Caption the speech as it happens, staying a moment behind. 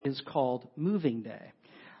is called Moving Day.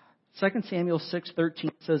 2 Samuel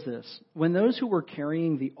 6:13 says this, "When those who were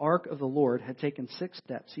carrying the ark of the Lord had taken 6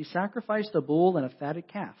 steps, he sacrificed a bull and a fatted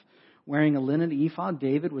calf. Wearing a linen ephod,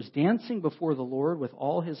 David was dancing before the Lord with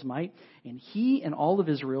all his might, and he and all of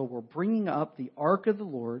Israel were bringing up the ark of the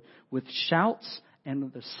Lord with shouts and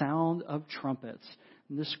with the sound of trumpets."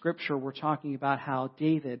 In this scripture, we're talking about how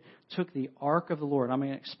David took the ark of the Lord. I'm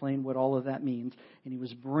going to explain what all of that means. And he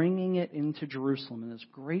was bringing it into Jerusalem in this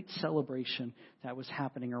great celebration that was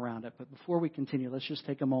happening around it. But before we continue, let's just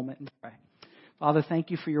take a moment and pray. Father,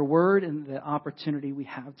 thank you for your word and the opportunity we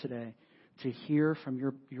have today to hear from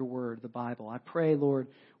your word, the Bible. I pray, Lord,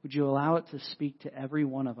 would you allow it to speak to every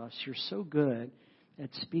one of us? You're so good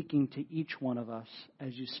at speaking to each one of us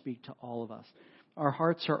as you speak to all of us. Our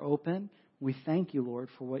hearts are open. We thank you, Lord,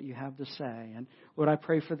 for what you have to say. And Lord, I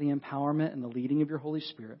pray for the empowerment and the leading of your Holy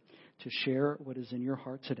Spirit to share what is in your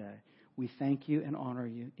heart today. We thank you and honor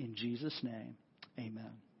you in Jesus' name. Amen.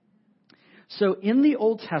 So in the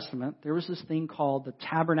Old Testament, there was this thing called the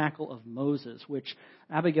Tabernacle of Moses, which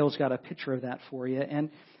Abigail's got a picture of that for you. And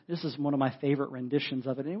this is one of my favorite renditions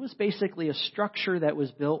of it. And it was basically a structure that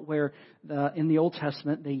was built where in the Old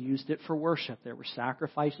Testament they used it for worship. There were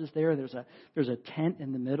sacrifices there. There's a tent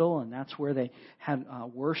in the middle, and that's where they had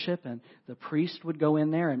worship. And the priest would go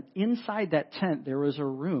in there. And inside that tent there was a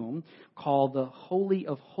room called the Holy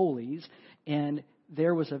of Holies. And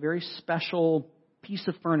there was a very special piece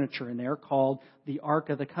of furniture in there called the Ark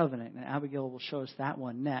of the Covenant. And Abigail will show us that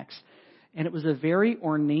one next. And it was a very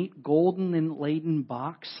ornate, golden and laden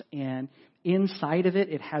box. And inside of it,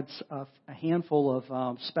 it had a handful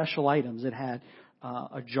of special items. It had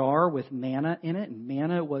a jar with manna in it. And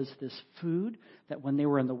manna was this food that when they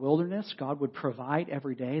were in the wilderness, God would provide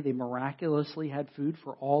every day. They miraculously had food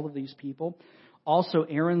for all of these people. Also,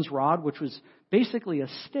 Aaron's rod, which was basically a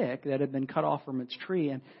stick that had been cut off from its tree.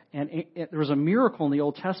 And there was a miracle in the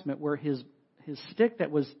Old Testament where his stick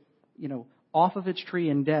that was, off of its tree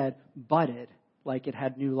and dead budded like it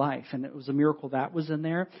had new life. And it was a miracle that was in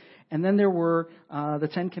there. And then there were the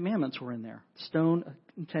 10 Commandments were in there. Stone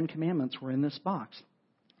 10 Commandments were in this box.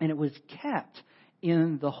 And it was kept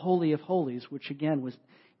in the Holy of Holies, which again was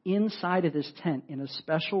inside of this tent in a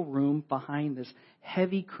special room behind this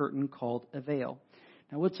heavy curtain called a veil.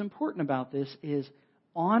 Now, what's important about this is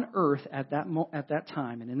on earth at that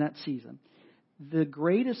time and in that season, the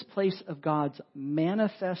greatest place of God's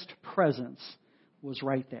manifest presence was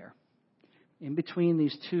right there. In between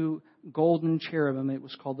these two golden cherubim, it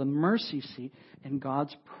was called the mercy seat, and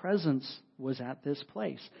God's presence was at this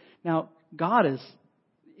place. Now, God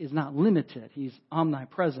is not limited. He's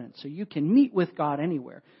omnipresent. So you can meet with God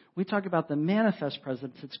anywhere. We talk about the manifest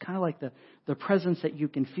presence. It's kind of like the presence that you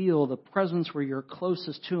can feel, the presence where you're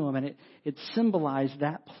closest to Him. And it symbolized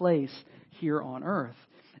that place here on earth.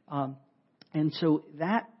 And so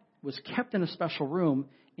that was kept in a special room.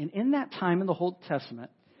 And in that time in the Old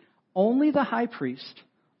Testament, only the high priest,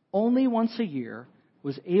 only once a year,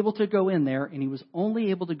 was able to go in there, and he was only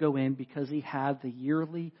able to go in because he had the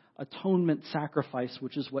yearly atonement sacrifice,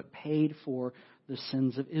 which is what paid for the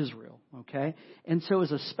sins of Israel. Okay? And so it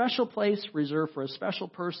was a special place reserved for a special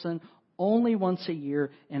person, only once a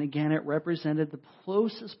year, and again, it represented the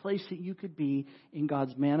closest place that you could be in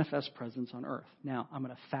God's manifest presence on earth. Now, I'm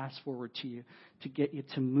going to fast forward to you to get you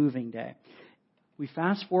to Moving Day. We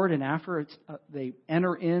fast forward, and after they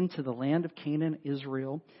enter into the land of Canaan,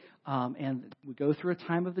 Israel, and we go through a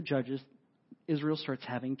time of the judges, Israel starts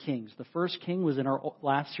having kings. The first king was in our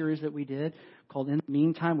last series that we did called In the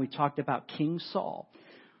Meantime. We talked about King Saul.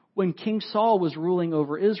 When King Saul was ruling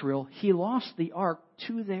over Israel, he lost the ark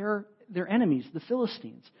to their enemies, the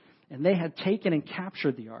Philistines. And they had taken and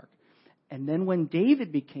captured the ark. And then when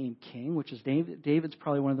David became king, which is David's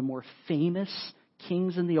probably one of the more famous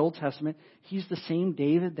kings in the Old Testament. He's the same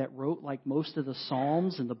David that wrote like most of the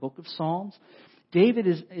Psalms in the book of Psalms. David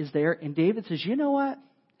is there, and David says, you know what?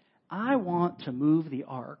 I want to move the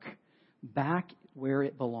ark back where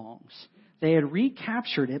it belongs. They had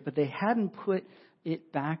recaptured it, but they hadn't put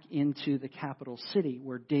it back into the capital city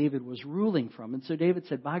where David was ruling from. And so David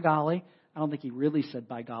said, by golly, I don't think he really said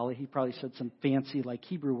by golly. He probably said some fancy like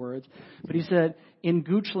Hebrew words. But he said, in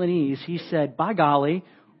Goochlanese, he said, by golly,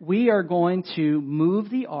 we are going to move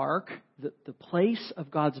the ark, the place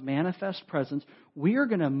of God's manifest presence. We are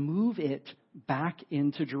going to move it back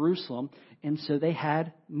into Jerusalem. And so they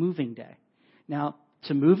had Moving Day. Now,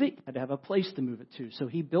 to move it, you had to have a place to move it to. So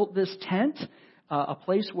he built this tent, a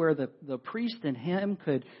place where the priest and him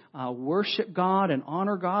could worship God and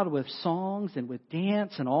honor God with songs and with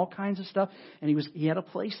dance and all kinds of stuff. And he had a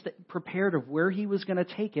place that prepared of where he was going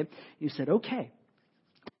to take it. He said, okay,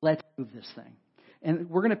 let's move this thing. And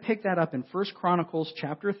we're going to pick that up in 1 Chronicles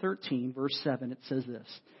chapter 13, verse 7. It says this.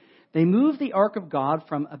 They moved the ark of God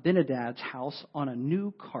from Abinadab's house on a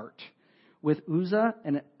new cart, with Uzzah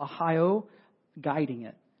and Ahio guiding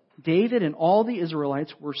it. David and all the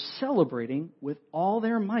Israelites were celebrating with all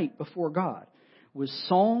their might before God, with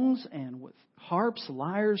songs and with harps,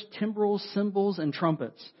 lyres, timbrels, cymbals, and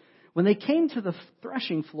trumpets. When they came to the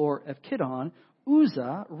threshing floor of Kidon,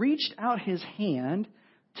 Uzzah reached out his hand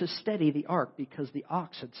to steady the ark because the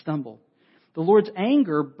ox had stumbled. The Lord's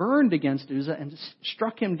anger burned against Uzzah and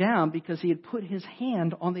struck him down because he had put his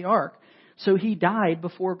hand on the ark. So he died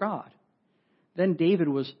before God. Then David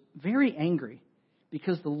was very angry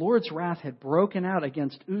because the Lord's wrath had broken out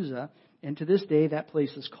against Uzzah, and to this day that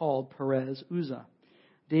place is called Perez Uzzah.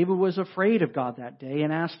 David was afraid of God that day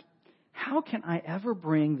and asked, "How can I ever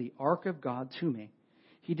bring the ark of God to me?"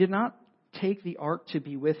 He did not take the ark to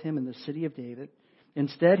be with him in the city of David.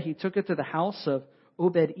 Instead, he took it to the house of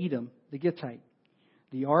Obed-Edom, the Gittite.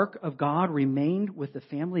 The ark of God remained with the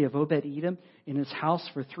family of Obed-Edom in his house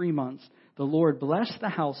for 3 months. The Lord blessed the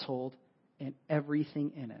household and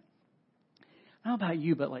everything in it. I don't know about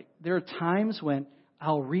you, but there are times when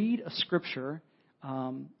I'll read a scripture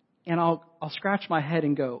and I'll scratch my head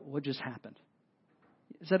and go, "What just happened?"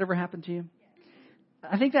 Has that ever happened to you?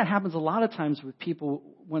 I think that happens a lot of times with people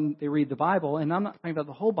when they read the Bible, and I'm not talking about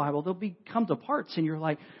the whole Bible. They'll come to parts, and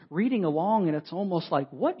you're reading along, and it's almost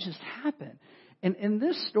like, what just happened? And in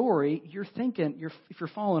this story, you're thinking, if you're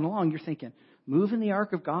following along, you're thinking, moving the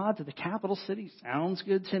ark of God to the capital city sounds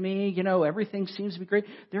good to me. Everything seems to be great.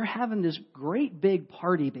 They're having this great big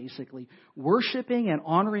party, basically, worshiping and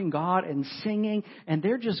honoring God and singing, and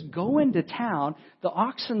they're just going to town. The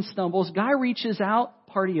oxen stumbles, guy reaches out,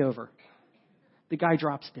 party over. The guy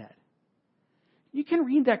drops dead. You can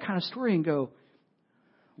read that kind of story and go,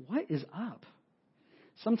 what is up?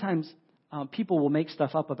 Sometimes people will make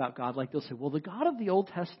stuff up about God. They'll say, well, the God of the Old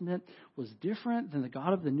Testament was different than the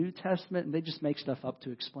God of the New Testament, and they just make stuff up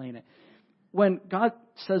to explain it. When God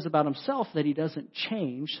says about himself that he doesn't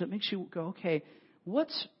change, so it makes you go, okay,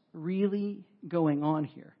 what's really going on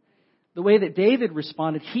here? The way that David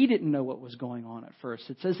responded, he didn't know what was going on at first.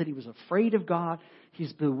 It says that he was afraid of God.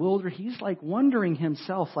 He's bewildered. He's wondering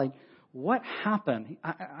himself, what happened?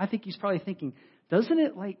 I think he's probably thinking, doesn't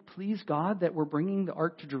it please God that we're bringing the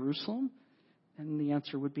ark to Jerusalem? And the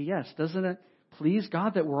answer would be yes. Doesn't it please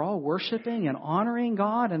God that we're all worshiping and honoring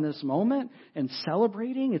God in this moment and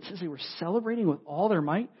celebrating? It says they were celebrating with all their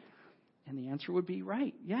might. And the answer would be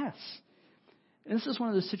right, yes. And this is one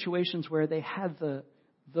of those situations where they had the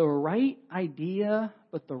right idea,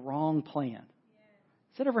 but the wrong plan.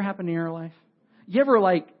 Has that ever happened in your life? You ever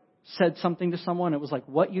said something to someone, it was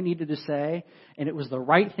what you needed to say, and it was the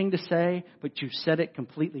right thing to say, but you said it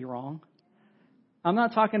completely wrong? I'm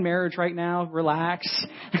not talking marriage right now. Relax.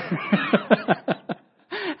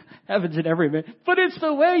 Happens in every minute. But it's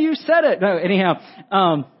the way you said it. No,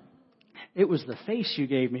 anyhow, it was the face you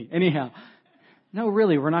gave me. Anyhow, no,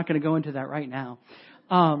 really, we're not going to go into that right now.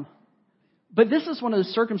 But this is one of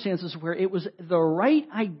those circumstances where it was the right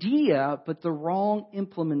idea, but the wrong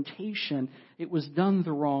implementation. It was done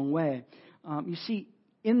the wrong way. You see,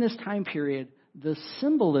 in this time period, the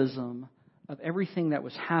symbolism of everything that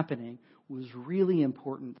was happening was really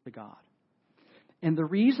important to God. And the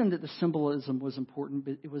reason that the symbolism was important,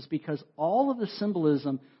 it was because all of the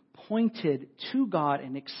symbolism pointed to God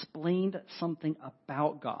and explained something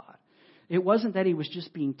about God. It wasn't that he was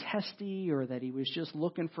just being testy or that he was just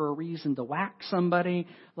looking for a reason to whack somebody.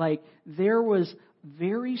 There was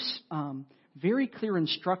very clear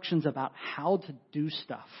instructions about how to do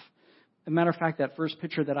stuff. As a matter of fact, that first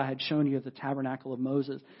picture that I had shown you of the tabernacle of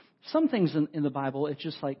Moses, some things in the Bible, it's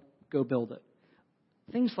just go build it.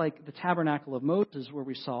 Things like the tabernacle of Moses, where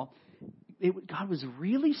we saw, God was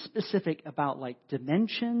really specific about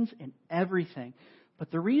dimensions and everything.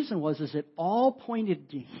 But the reason was it all pointed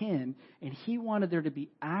to him, and he wanted there to be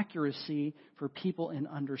accuracy for people in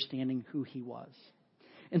understanding who he was.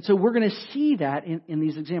 And so we're going to see that in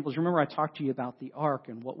these examples. Remember, I talked to you about the ark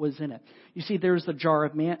and what was in it. You see, there's the jar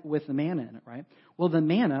of with the manna in it, right? Well, the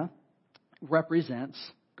manna represents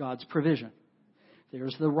God's provision.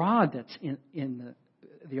 There's the rod that's in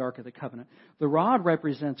the Ark of the Covenant. The rod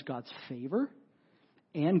represents God's favor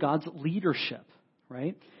and God's leadership,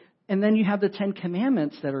 right? And then you have the 10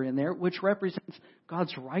 Commandments that are in there, which represents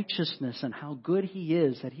God's righteousness and how good he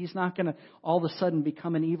is, that he's not going to all of a sudden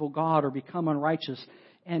become an evil God or become unrighteous.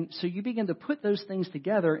 And so you begin to put those things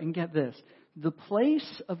together and get this. The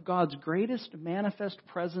place of God's greatest manifest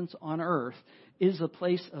presence on earth is a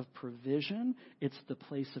place of provision. It's the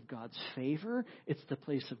place of God's favor. It's the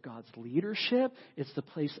place of God's leadership. It's the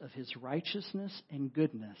place of His righteousness and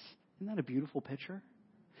goodness. Isn't that a beautiful picture?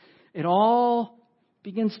 It all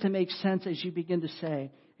begins to make sense as you begin to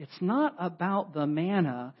say, it's not about the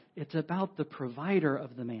manna, it's about the provider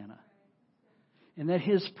of the manna. And that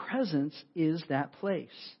His presence is that place.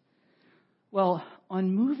 Well,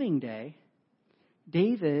 on moving day,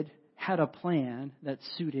 David had a plan that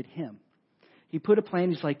suited him. He put a plan,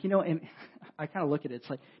 he's like, and I kind of look at it, it's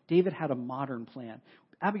like David had a modern plan.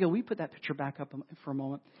 Abigail, will you put that picture back up for a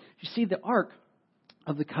moment? You see the Ark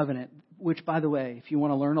of the Covenant, which, by the way, if you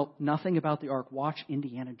want to learn nothing about the Ark, watch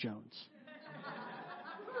Indiana Jones.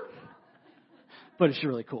 But it's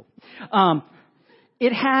really cool.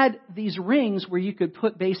 It had these rings where you could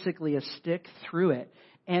put basically a stick through it.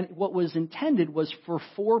 And what was intended was for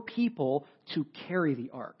 4 people to carry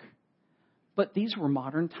the ark. But these were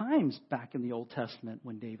modern times back in the Old Testament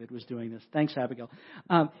when David was doing this. Thanks, Abigail.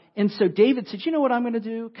 And so David said, you know what I'm going to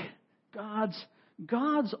do?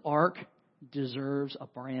 God's ark deserves a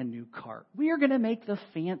brand new cart. We are going to make the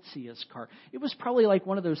fanciest cart. It was probably like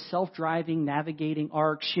one of those self-driving navigating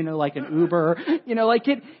arcs, like an Uber, like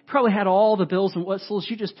it probably had all the bells and whistles.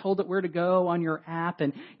 You just told it where to go on your app.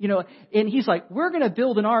 And, and he's like, we're going to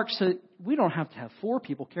build an ark so we don't have to have 4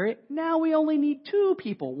 people carry it. Now we only need 2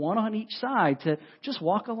 people, one on each side to just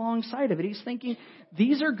walk alongside of it. He's thinking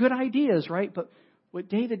these are good ideas, right? But what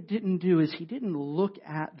David didn't do is he didn't look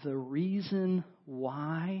at the reason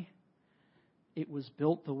why it was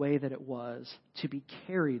built the way that it was, to be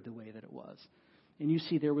carried the way that it was. And you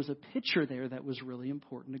see, there was a picture there that was really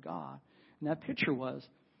important to God. And that picture was,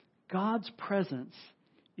 God's presence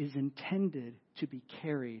is intended to be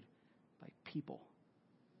carried by people.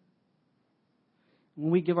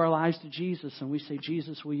 When we give our lives to Jesus and we say,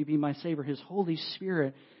 Jesus, will you be my Savior? His Holy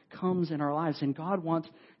Spirit comes in our lives. And God wants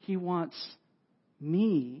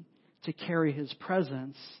me to carry His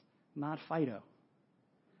presence, not Fido.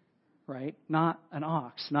 Right? Not an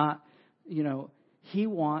ox, He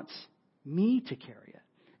wants me to carry it.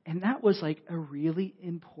 And that was like a really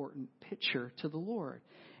important picture to the Lord.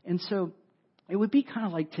 And so it would be kind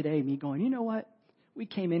of like today, me going, you know what? We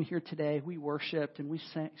came in here today, we worshiped and we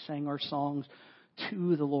sang our songs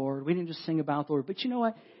to the Lord. We didn't just sing about the Lord. But you know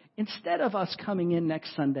what? Instead of us coming in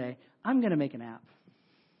next Sunday, I'm going to make an app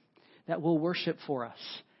that will worship for us.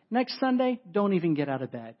 Next Sunday, don't even get out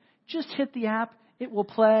of bed. Just hit the app. It will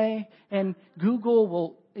play, and Google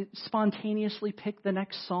will spontaneously pick the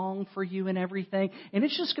next song for you and everything. And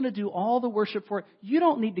it's just going to do all the worship for it. You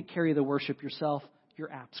don't need to carry the worship yourself.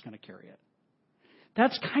 Your app's going to carry it.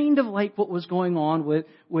 That's kind of like what was going on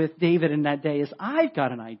with David in that day is, I've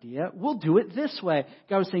got an idea. We'll do it this way.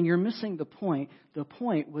 God was saying, you're missing the point. The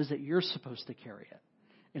point was that you're supposed to carry it.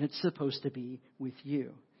 And it's supposed to be with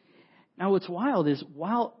you. Now, what's wild is,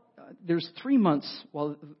 there's 3 months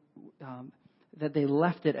that they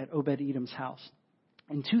left it at Obed-Edom's house.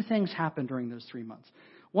 And 2 things happened during those 3 months.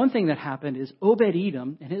 One thing that happened is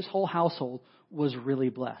Obed-Edom and his whole household was really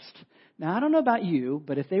blessed. Now, I don't know about you,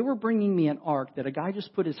 but if they were bringing me an ark that a guy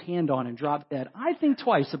just put his hand on and dropped dead, I'd think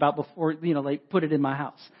twice about before, put it in my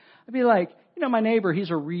house. I'd be like, my neighbor, he's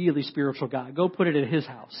a really spiritual guy. Go put it at his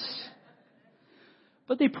house.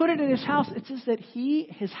 But they put it in his house. It says that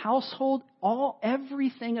his household,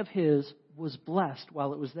 everything of his was blessed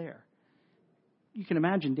while it was there. You can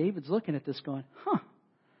imagine David's looking at this going,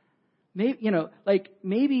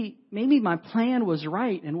 maybe my plan was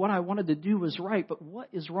right and what I wanted to do was right, but what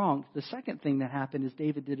is wrong? The second thing that happened is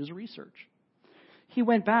David did his research. He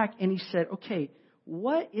went back and he said, okay,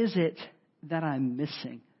 what is it that I'm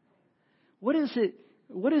missing? What is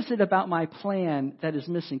it about my plan that is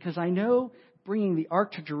missing? Because I know bringing the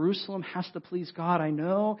ark to Jerusalem has to please God. I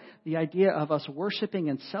know the idea of us worshiping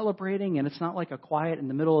and celebrating, and it's not like a quiet in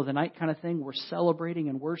the middle of the night kind of thing. We're celebrating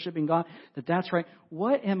and worshiping God. That's right.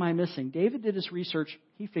 What am I missing? David did his research.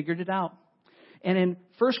 He figured it out. And in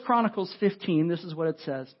 1 Chronicles 15, this is what it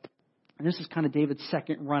says. And this is kind of David's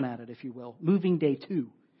second run at it, if you will. Moving day 2.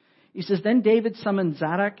 He says, then David summoned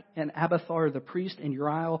Zadok and Abiathar the priest and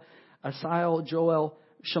Uriah, Asaiah, Joel,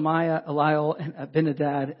 Shemaiah, Eliel, and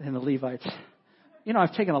Abinadab, and the Levites.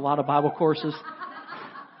 I've taken a lot of Bible courses.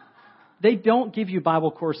 They don't give you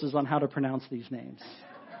Bible courses on how to pronounce these names.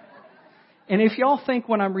 And if y'all think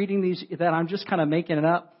when I'm reading these that I'm just kind of making it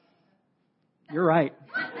up, you're right.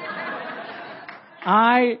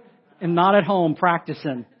 I am not at home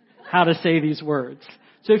practicing how to say these words.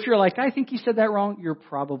 So if you're like, I think you said that wrong, you're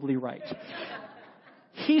probably right.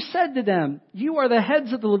 He said to them, "You are the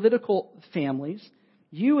heads of the Levitical families.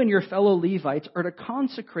 You and your fellow Levites are to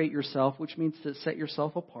consecrate yourself," which means to set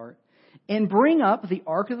yourself apart, "and bring up the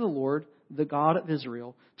ark of the Lord, the God of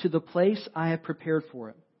Israel, to the place I have prepared for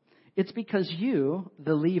it. It's because you,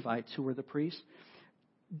 the Levites, who were the priests,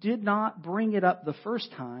 did not bring it up the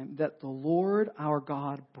first time that the Lord our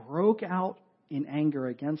God broke out in anger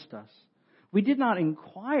against us. We did not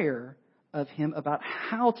inquire of him about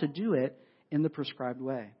how to do it in the prescribed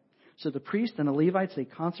way." So the priests and the Levites, they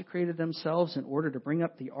consecrated themselves in order to bring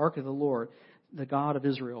up the ark of the Lord, the God of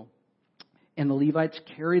Israel. And the Levites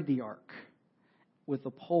carried the ark with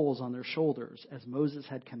the poles on their shoulders, as Moses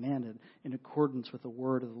had commanded, in accordance with the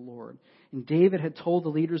word of the Lord. And David had told the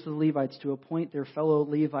leaders of the Levites to appoint their fellow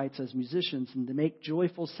Levites as musicians and to make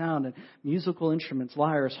joyful sound and musical instruments,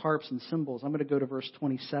 lyres, harps, and cymbals. I'm going to go to verse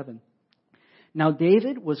 27. Now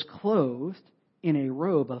David was clothed in a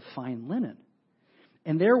robe of fine linen,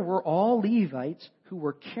 and there were all Levites who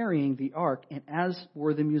were carrying the ark, and as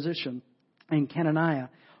were the musician, and Kenaniah,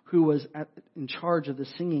 who was in charge of the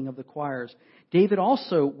singing of the choirs. David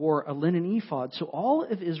also wore a linen ephod. So all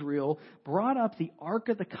of Israel brought up the ark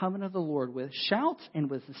of the covenant of the Lord with shouts and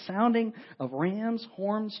with the sounding of rams,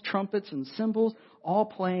 horns, trumpets, and cymbals, all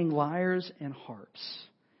playing lyres and harps.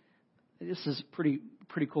 This is pretty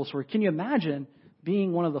cool story. Can you imagine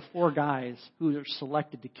being one of the 4 guys who are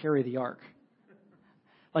selected to carry the ark?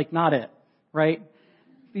 Like, not it, right?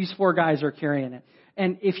 These 4 guys are carrying it.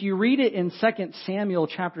 And if you read it in 2 Samuel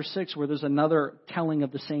chapter 6, where there's another telling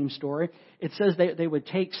of the same story, it says they would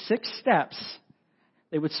take 6 steps.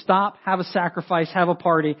 They would stop, have a sacrifice, have a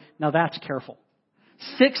party. Now that's careful.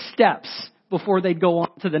 6 steps before they'd go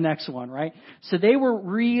on to the next one, right? So they were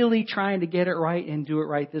really trying to get it right and do it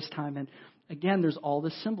right this time. And again, there's all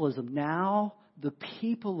this symbolism. Now the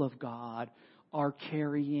people of God are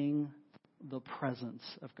carrying the presence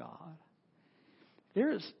of God.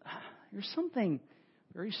 There's something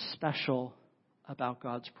very special about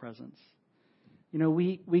God's presence. You know,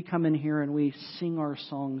 we come in here and we sing our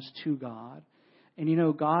songs to God. And you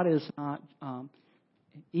know, God is not,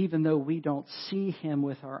 even though we don't see Him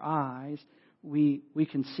with our eyes, we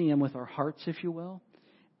can see Him with our hearts, if you will.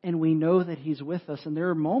 And we know that He's with us. And there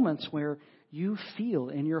are moments where you feel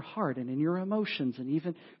in your heart and in your emotions and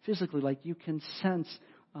even physically, like you can sense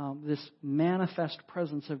this manifest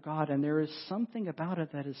presence of God. And there is something about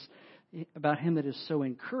it that is about Him that is so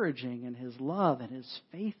encouraging, and His love and His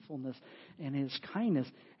faithfulness and His kindness.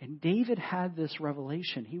 And David had this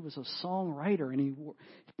revelation. He was a songwriter, and he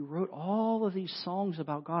wrote all of these songs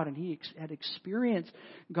about God, and he had experienced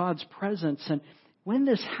God's presence. And when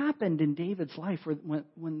this happened in David's life,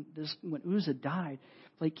 when Uzzah died,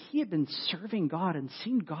 like he had been serving God and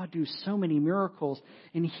seen God do so many miracles,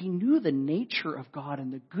 and he knew the nature of God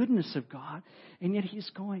and the goodness of God, and yet he's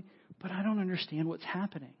going, but I don't understand what's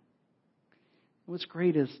happening. What's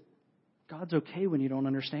great is God's okay when you don't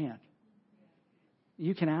understand.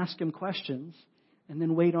 You can ask Him questions and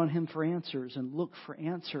then wait on Him for answers and look for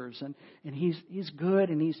answers. And He's good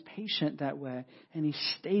and He's patient that way. And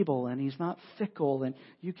He's stable and He's not fickle. And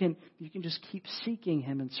you can just keep seeking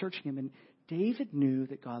Him and searching Him. And David knew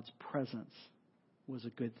that God's presence was a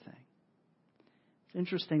good thing. It's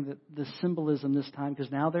interesting that the symbolism this time,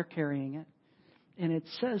 because now they're carrying it. And it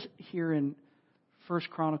says here in 1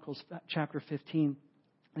 Chronicles chapter 15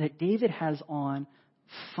 that David has on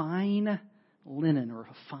fine linen or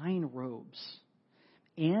fine robes,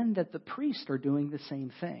 and that the priests are doing the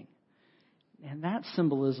same thing. And that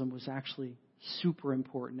symbolism was actually super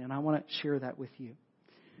important, and I want to share that with you.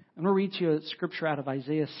 I'm going to read you a scripture out of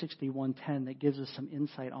Isaiah 61:10 that gives us some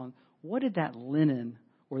insight on what did that linen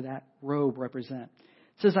or that robe represent.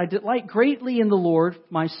 It says, "I delight greatly in the Lord.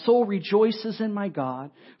 My soul rejoices in my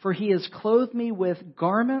God, for He has clothed me with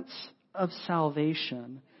garments of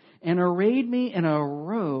salvation and arrayed me in a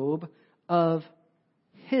robe of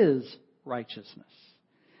His righteousness.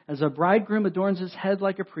 As a bridegroom adorns his head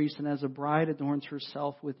like a priest, and as a bride adorns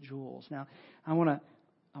herself with jewels." Now, I want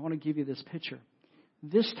to give you this picture.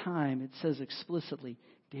 This time, it says explicitly,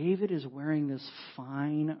 David is wearing this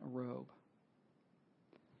fine robe.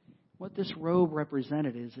 What this robe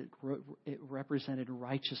represented is it represented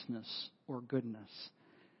righteousness or goodness.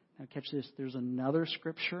 Now catch this. There's another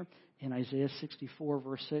scripture in Isaiah 64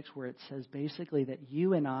 verse 6 where it says basically that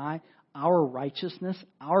you and I, our righteousness,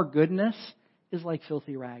 our goodness is like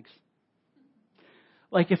filthy rags.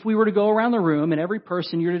 Like if we were to go around the room and every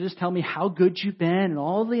person, you're to just tell me how good you've been and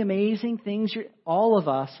all the amazing things, all of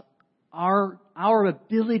us, our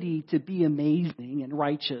ability to be amazing and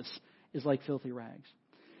righteous is like filthy rags.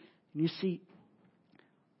 And you see,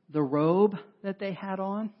 the robe that they had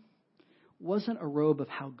on wasn't a robe of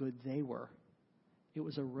how good they were. It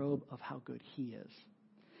was a robe of how good He is.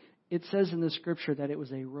 It says in the Scripture that it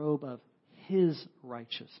was a robe of His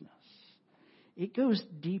righteousness. It goes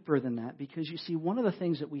deeper than that because, you see, one of the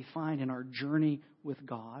things that we find in our journey with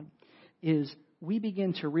God is we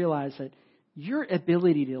begin to realize that your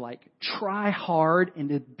ability to try hard and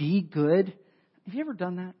to be good. Have you ever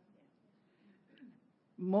done that?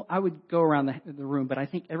 I would go around the room, but I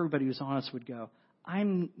think everybody who's honest would go,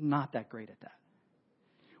 I'm not that great at that.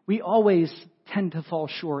 We always tend to fall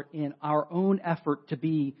short in our own effort to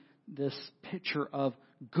be this picture of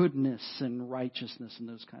goodness and righteousness and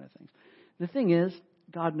those kind of things. The thing is,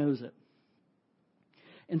 God knows it.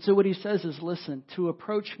 And so what He says is, listen, to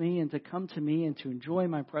approach me and to come to me and to enjoy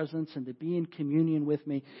my presence and to be in communion with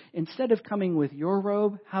me, instead of coming with your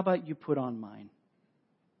robe, how about you put on mine?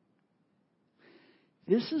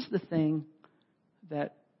 This is the thing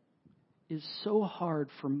that is so hard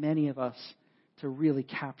for many of us to really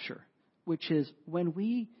capture, which is when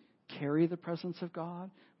we carry the presence of God,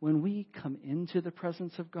 when we come into the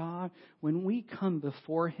presence of God, when we come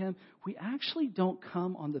before Him, we actually don't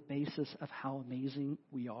come on the basis of how amazing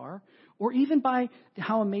we are, or even by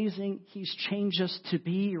how amazing He's changed us to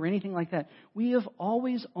be or anything like that. We have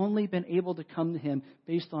always only been able to come to Him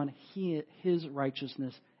based on His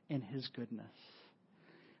righteousness and His goodness.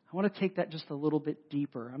 I want to take that just a little bit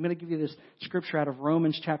deeper. I'm going to give you this scripture out of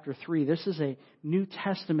Romans chapter 3. This is a New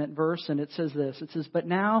Testament verse, and it says this. It says, "But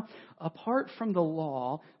now, apart from the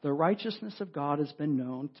law, the righteousness of God has been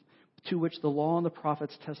known, to which the law and the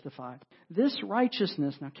prophets testify. This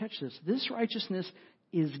righteousness," now catch this, "this righteousness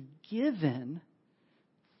is given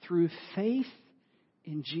through faith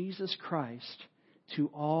in Jesus Christ to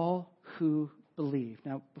all who believe."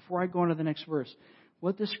 Now, before I go on to the next verse,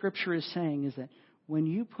 what this scripture is saying is that when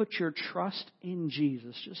you put your trust in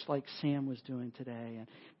Jesus, just like Sam was doing today and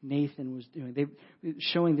Nathan was doing, they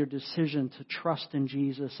showing their decision to trust in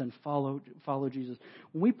Jesus and follow Jesus.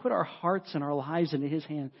 When we put our hearts and our lives into His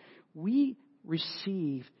hand, we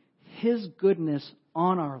receive His goodness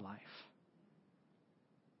on our life.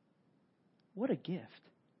 What a gift.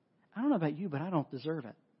 I don't know about you, but I don't deserve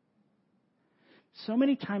it. So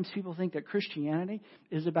many times people think that Christianity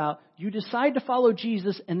is about you decide to follow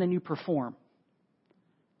Jesus and then you perform.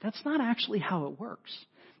 That's not actually how it works.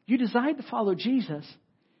 You decide to follow Jesus,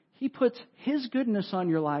 He puts His goodness on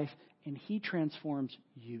your life, and He transforms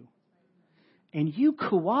you. And you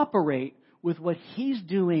cooperate with what He's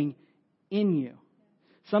doing in you.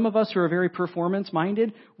 Some of us who are very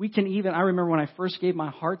performance-minded, I remember when I first gave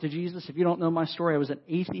my heart to Jesus, if you don't know my story, I was an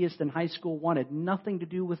atheist in high school, wanted nothing to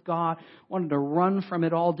do with God, wanted to run from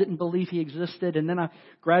it all, didn't believe He existed, and then I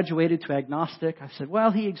graduated to agnostic. I said,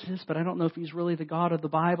 well, He exists, but I don't know if He's really the God of the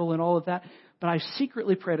Bible and all of that. But I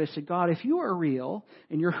secretly prayed, I said, God, if you are real,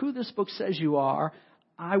 and you're who this book says you are,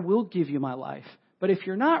 I will give you my life. But if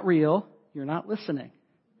you're not real, you're not listening.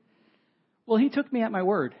 Well, He took me at my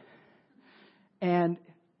word. And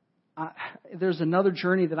there's another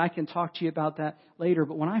journey that I can talk to you about that later.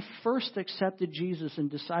 But when I first accepted Jesus and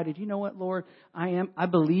decided, you know what, Lord, I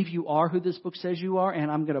believe you are who this book says you are, and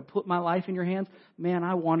I'm going to put my life in your hands. Man,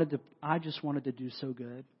 I just wanted to do so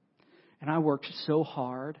good. And I worked so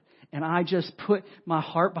hard. And I just put my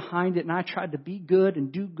heart behind it, and I tried to be good and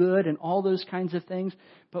do good and all those kinds of things.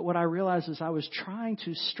 But what I realized is I was trying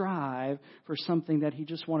to strive for something that He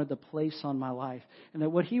just wanted to place on my life. And that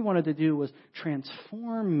what He wanted to do was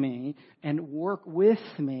transform me and work with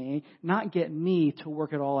me, not get me to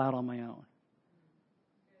work it all out on my own.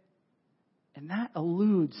 And that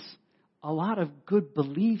eludes a lot of good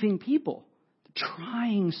believing people,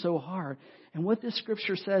 trying so hard. And what this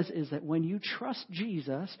scripture says is that when you trust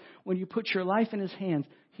Jesus, when you put your life in His hands,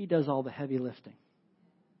 He does all the heavy lifting.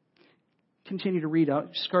 Continue to read out.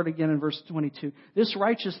 Start again in verse 22. This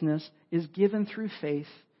righteousness is given through faith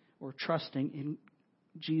or trusting in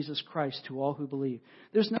Jesus Christ to all who believe.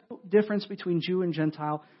 There's no difference between Jew and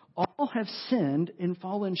Gentile. All have sinned and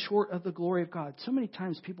fallen short of the glory of God. So many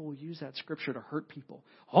times people will use that scripture to hurt people.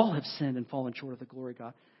 All have sinned and fallen short of the glory of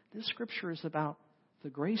God. This scripture is about the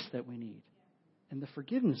grace that we need and the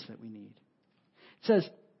forgiveness that we need. It says,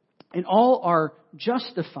 and all are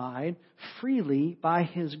justified freely by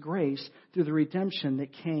His grace through the redemption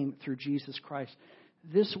that came through Jesus Christ.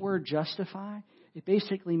 This word justify, it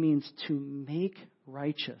basically means to make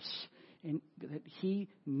righteous. And that He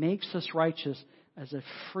makes us righteous as a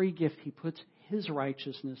free gift. He puts His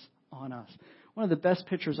righteousness on us. One of the best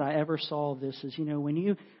pictures I ever saw of this is, when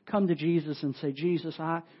you come to Jesus and say, Jesus,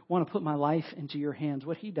 I want to put my life into your hands.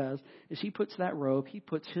 What He does is He puts that robe, He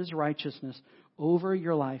puts His righteousness over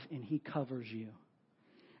your life, and He covers you.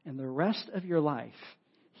 And the rest of your life,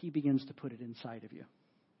 He begins to put it inside of you.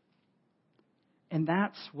 And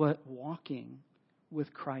that's what walking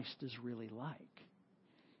with Christ is really like.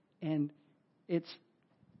 And it's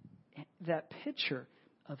that picture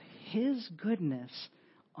of His goodness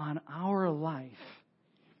on our life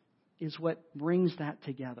is what brings that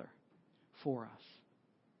together for us.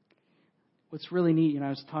 What's really neat, I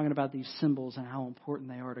was talking about these symbols and how important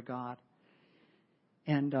they are to God.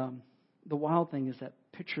 And the wild thing is that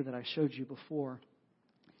picture that I showed you before,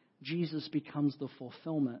 Jesus becomes the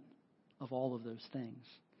fulfillment of all of those things.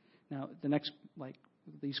 Now, the next,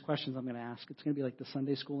 these questions I'm going to ask, it's going to be like the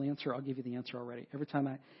Sunday school answer. I'll give you the answer already. Every time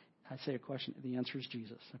I say a question, the answer is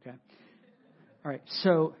Jesus, okay? All right,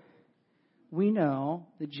 so we know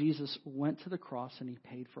that Jesus went to the cross and He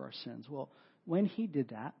paid for our sins. Well, when He did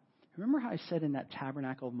that, remember how I said in that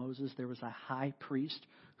tabernacle of Moses there was a high priest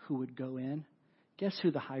who would go in? Guess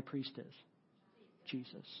who the high priest is?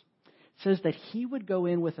 Jesus. It says that He would go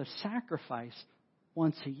in with a sacrifice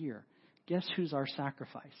once a year. Guess who's our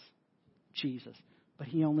sacrifice? Jesus. But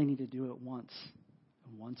He only needed to do it once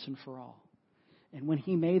and for all. And when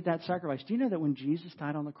He made that sacrifice, do you know that when Jesus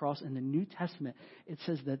died on the cross in the New Testament, it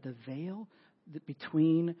says that the veil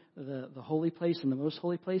between the holy place and the most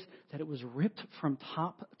holy place, that it was ripped from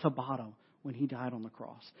top to bottom when He died on the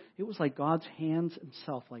cross. It was like God's hands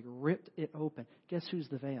Himself ripped it open. Guess who's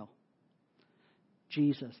the veil?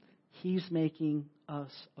 Jesus. He's making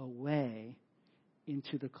us a way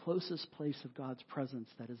into the closest place of God's presence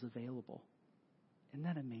that is available. Isn't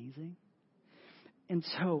that amazing? And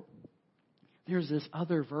so there's this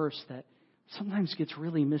other verse that sometimes gets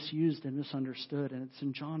really misused and misunderstood, and it's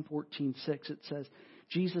in John 14:6. It says,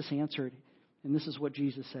 Jesus answered, and this is what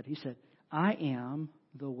Jesus said. He said, I am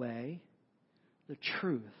the way, the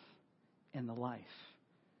truth, and the life.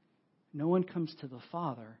 No one comes to the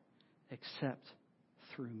Father except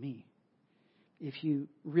through me. If you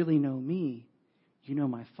really know me, you know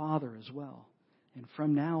my Father as well. And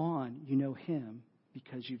from now on, you know Him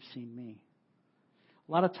because you've seen me.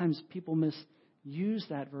 A lot of times people misuse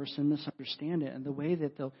that verse and misunderstand it. And the way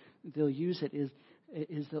that they'll use it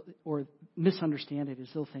or misunderstand it is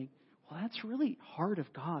they'll think, well, that's really hard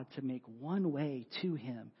of God to make one way to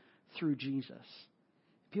Him through Jesus.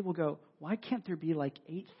 People go, why can't there be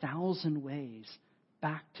 8,000 ways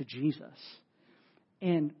back to Jesus?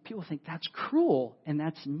 And people think that's cruel and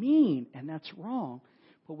that's mean and that's wrong.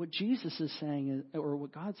 But what Jesus is saying, or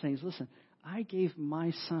what God's saying is, listen, I gave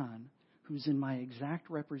my Son, who's in my exact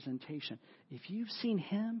representation. If you've seen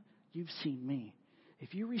Him, you've seen me.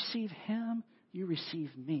 If you receive Him, you receive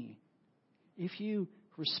me. If you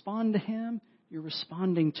respond to Him, you're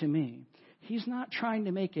responding to me. He's not trying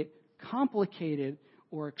to make it complicated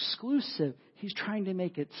or exclusive. He's trying to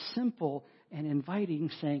make it simple and inviting,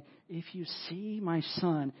 saying, if you see my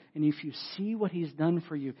Son, and if you see what He's done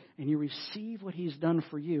for you, and you receive what He's done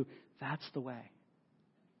for you, that's the way.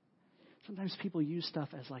 Sometimes people use stuff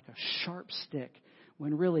as a sharp stick,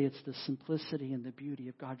 when really it's the simplicity and the beauty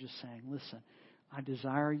of God just saying, listen, I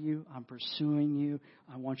desire you. I'm pursuing you.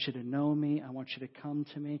 I want you to know me. I want you to come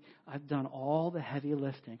to me. I've done all the heavy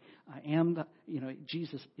lifting.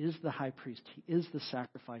 Jesus is the high priest. He is the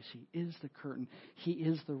sacrifice. He is the curtain. He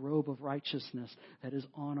is the robe of righteousness that is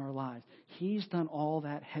on our lives. He's done all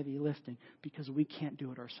that heavy lifting because we can't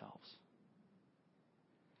do it ourselves.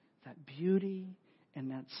 That beauty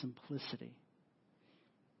and that simplicity.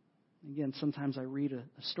 Again, sometimes I read a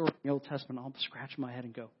story in the Old Testament, I'll scratch my head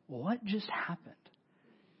and go, what just happened?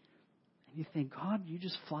 And you think, God, you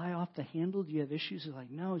just fly off the handle? Do you have issues? You're like,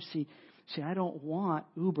 no, see, I don't want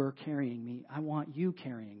Uber carrying me. I want you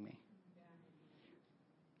carrying me.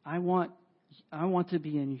 I want to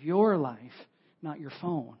be in your life, not your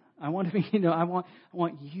phone. I want to be, I want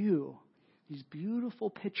you. These beautiful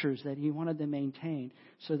pictures that He wanted to maintain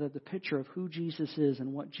so that the picture of who Jesus is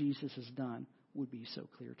and what Jesus has done would be so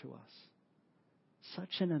clear to us. Such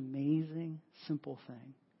an amazing, simple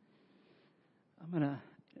thing. I'm going to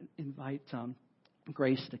invite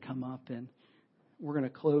Grace to come up, and we're going to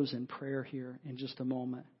close in prayer here in just a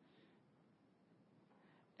moment.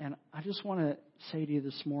 And I just want to say to you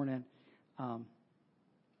this morning,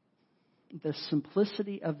 the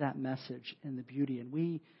simplicity of that message and the beauty, and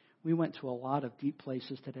we went to a lot of deep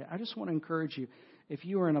places today. I just want to encourage you, if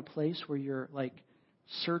you are in a place where you're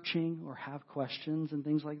searching or have questions and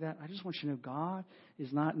things like that, I just want you to know God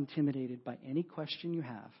is not intimidated by any question you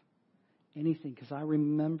have, anything. Because I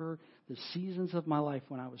remember the seasons of my life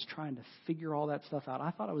when I was trying to figure all that stuff out.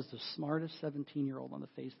 I thought I was the smartest 17-year-old on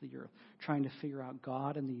the face of the earth trying to figure out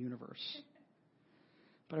God and the universe.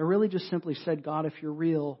 But I really just simply said, God, if you're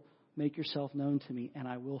real, make yourself known to me and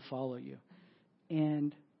I will follow you.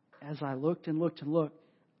 And as I looked and looked and looked,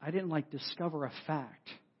 I didn't discover a fact.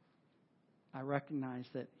 I recognized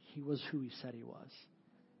that he was who he said he was,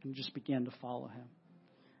 and just began to follow him.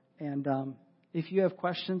 And if you have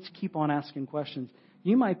questions, keep on asking questions.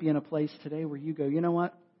 You might be in a place today where you go, you know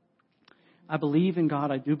what? I believe in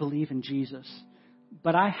God. I do believe in Jesus.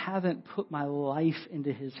 But I haven't put my life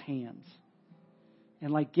into his hands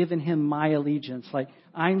and given him my allegiance.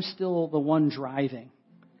 I'm still the one driving.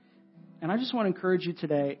 And I just want to encourage you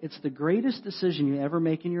today, it's the greatest decision you ever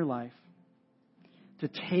make in your life to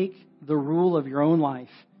take the rule of your own life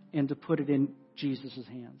and to put it in Jesus'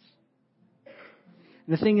 hands.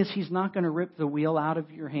 And the thing is, he's not going to rip the wheel out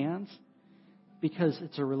of your hands because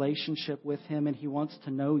it's a relationship with him and he wants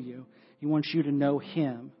to know you. He wants you to know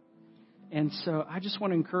him. And so I just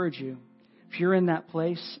want to encourage you, if you're in that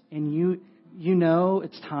place and you know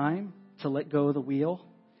it's time to let go of the wheel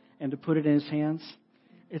and to put it in his hands,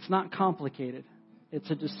 it's not complicated. It's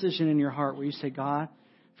a decision in your heart where you say, God,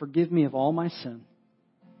 forgive me of all my sin.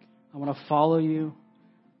 I want to follow you.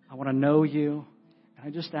 I want to know you. And I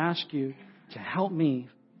just ask you to help me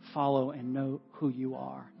follow and know who you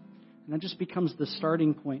are. And that just becomes the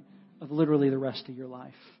starting point of literally the rest of your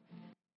life.